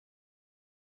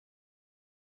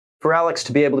For Alex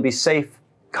to be able to be safe,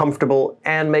 comfortable,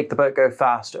 and make the boat go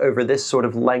fast over this sort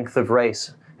of length of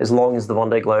race, as long as the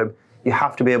Vendée Globe, you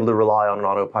have to be able to rely on an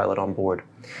autopilot on board.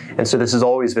 And so this has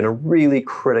always been a really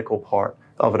critical part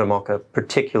of an IMOCA,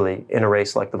 particularly in a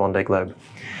race like the Vendée Globe.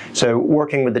 So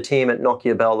working with the team at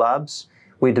Nokia Bell Labs,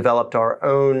 we developed our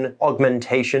own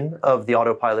augmentation of the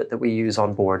autopilot that we use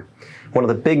on board. One of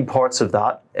the big parts of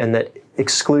that, and that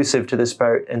exclusive to this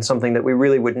boat, and something that we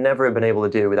really would never have been able to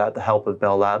do without the help of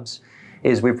Bell Labs,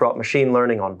 is we've brought machine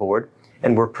learning on board,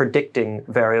 and we're predicting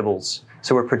variables.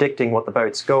 So we're predicting what the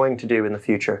boat's going to do in the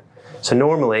future. So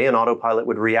normally an autopilot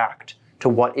would react to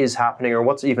what is happening or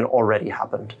what's even already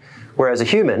happened. Whereas a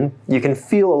human, you can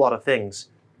feel a lot of things,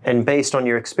 and based on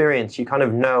your experience, you kind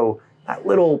of know that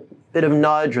little bit of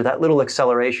nudge or that little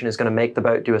acceleration is going to make the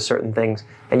boat do a certain thing,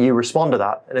 and you respond to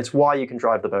that, and it's why you can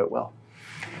drive the boat well.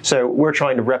 So we're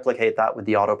trying to replicate that with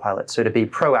the autopilot, so to be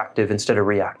proactive instead of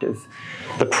reactive.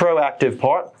 The proactive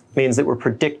part means that we're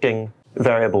predicting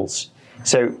variables.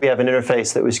 So we have an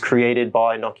interface that was created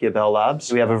by Nokia Bell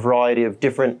Labs. We have a variety of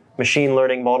different machine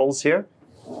learning models here.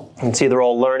 You can see they're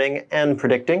all learning and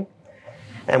predicting.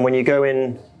 And when you go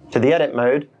in to the edit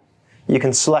mode, you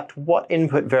can select what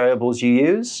input variables you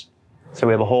use. So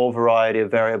we have a whole variety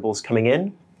of variables coming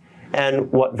in,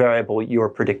 and what variable you're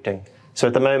predicting. So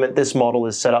at the moment, this model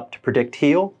is set up to predict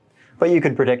heel, but you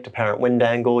could predict apparent wind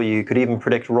angle, you could even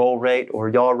predict roll rate or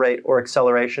yaw rate or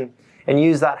acceleration, and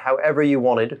use that however you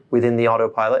wanted within the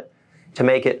autopilot to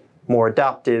make it more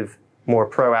adaptive, more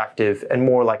proactive, and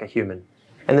more like a human.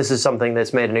 And this is something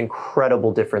that's made an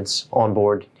incredible difference on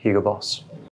board HUGO BOSS.